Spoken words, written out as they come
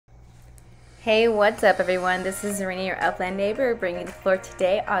Hey, what's up everyone? This is Zarina, your Upland neighbor, bringing the floor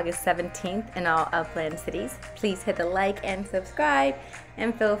today, August 17th in all Upland cities. Please hit the like and subscribe,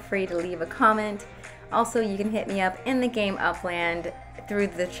 and feel free to leave a comment. Also, you can hit me up in the game Upland through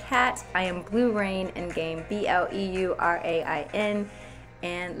the chat. I am Blue Rain in game BLEURAIN,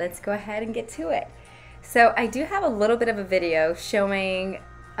 and let's go ahead and get to it. So I do have a little bit of a video showing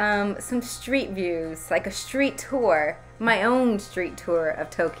some street views, like a street tour, my own street tour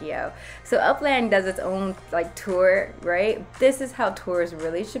of Tokyo. So Upland does its own like tour, right? This is how tours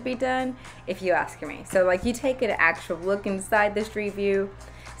really should be done, if you ask me. So like you take an actual look inside the street view,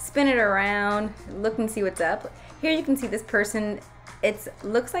 spin it around, look and see what's up. Here you can see this person, it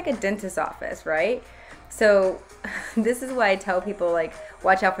looks like a dentist's office, right? So this is why I tell people like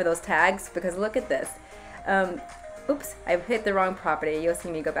watch out for those tags, because look at this. Oops, I've hit the wrong property. You'll see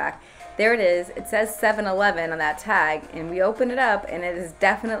me go back. There it is. It says 7-Eleven on that tag, and we open it up and it is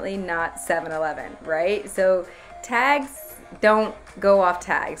definitely not 7-Eleven, right? So tags, don't go off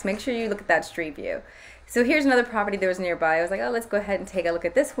tags. Make sure you look at that street view. So here's another property that was nearby. I was like, oh, let's go ahead and take a look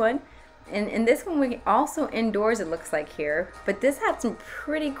at this one. And in this one, we also indoors, it looks like here, but this had some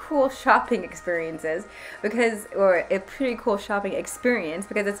pretty cool shopping experiences or a pretty cool shopping experience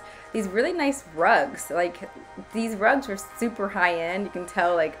because it's these really nice rugs. Like these rugs are super high end. You can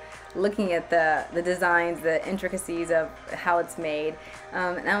tell like looking at the designs, the intricacies of how it's made.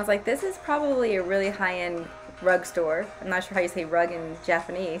 And I was like, this is probably a really high end rug store. I'm not sure how you say rug in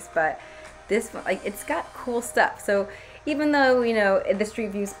Japanese, but this one, like it's got cool stuff. So even though, you know, the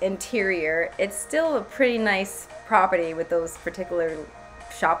street view's interior, it's still a pretty nice property with those particular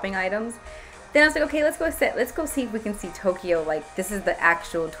shopping items. Then I was like, okay, let's go see if we can see Tokyo. Like this is the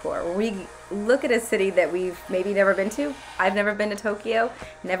actual tour where we look at a city that we've maybe never been to. I've never been to Tokyo,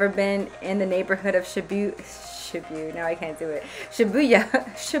 never been in the neighborhood of Shibuya. Now I can't do it.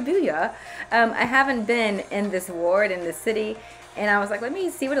 Shibuya. I haven't been in this ward, in this city. And I was like, let me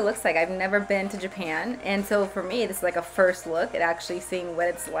see what it looks like. I've never been to Japan. And so for me, this is like a first look at actually seeing what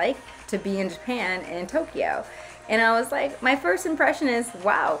it's like to be in Japan and in Tokyo. And I was like, my first impression is,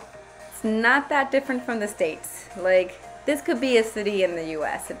 wow, it's not that different from the States. Like, this could be a city in the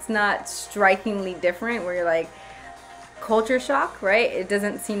US. It's not strikingly different where you're like, culture shock, right? It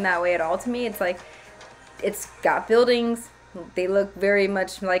doesn't seem that way at all to me. It's like, it's got buildings. They look very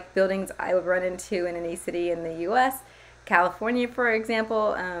much like buildings I would run into in any city in the US. California, for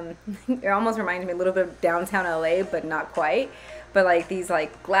example, it almost reminds me a little bit of downtown LA, but not quite. But like these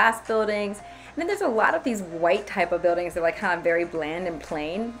like glass buildings, and then there's a lot of these white type of buildings that are like kind of very bland and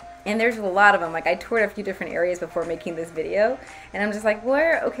plain. And there's a lot of them. Like I toured a few different areas before making this video, and I'm just like,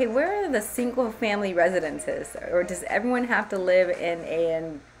 where are the single family residences, or does everyone have to live in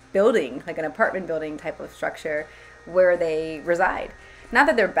a building, like an apartment building type of structure, where they reside? Not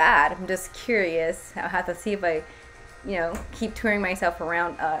that they're bad. I'm just curious. I'll have to see if I, you know, keep touring myself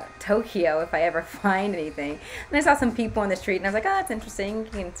around Tokyo if I ever find anything. And I saw some people on the street and I was like, oh, that's interesting.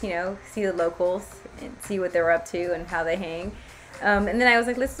 You can, you know, see the locals and see what they're up to and how they hang. And then I was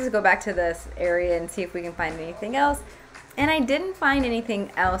like, let's just go back to this area and see if we can find anything else. And I didn't find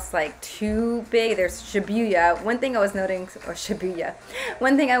anything else like too big. There's Shibuya. One thing I was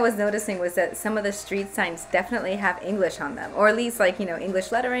noticing was that some of the street signs definitely have English on them, or at least like, you know,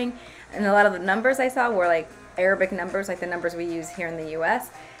 English lettering. And a lot of the numbers I saw were like Arabic numbers, like the numbers we use here in the US.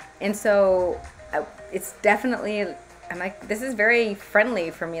 And so it's definitely, I'm like, this is very friendly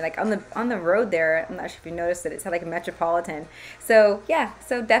for me. Like on the road there, I'm not sure if you noticed it, it's like a metropolitan. So yeah,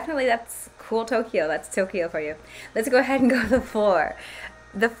 so definitely that's cool Tokyo. That's Tokyo for you. Let's go ahead and go to the floor.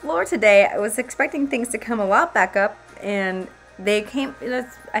 The floor today, I was expecting things to come a lot back up, and they came, you know,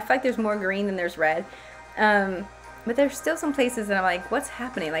 I feel like there's more green than there's red. But there's still some places that I'm like, what's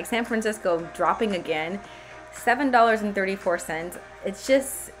happening? Like San Francisco dropping again. $7.34. It's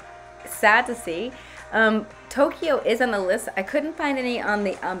just sad to see. Tokyo is on the list. I couldn't find any on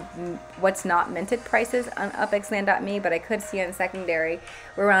the what's not minted prices on upxland.me, but I could see on secondary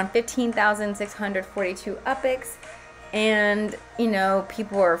we're around 15,642 upx, and you know,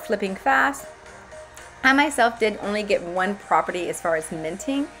 people are flipping fast. I myself did only get one property as far as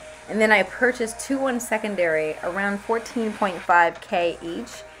minting, and then I purchased two on secondary around 14.5K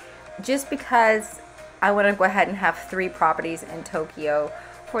each, just because I want to go ahead and have 3 properties in Tokyo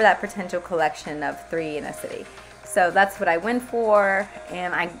for that potential collection of 3 in a city. So that's what I went for,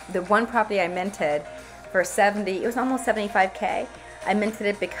 and the one property I minted for 70, it was almost 75K. I minted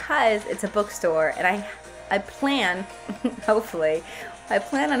it because it's a bookstore, and I plan, I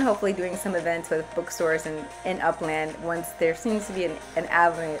plan on hopefully doing some events with bookstores in Upland once there seems to be an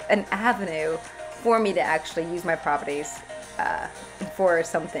avenue for me to actually use my properties for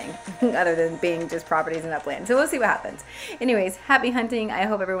something other than being just properties in Upland. So we'll see what happens. Anyways, happy hunting. I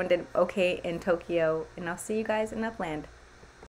hope everyone did okay in Tokyo, and I'll see you guys in Upland.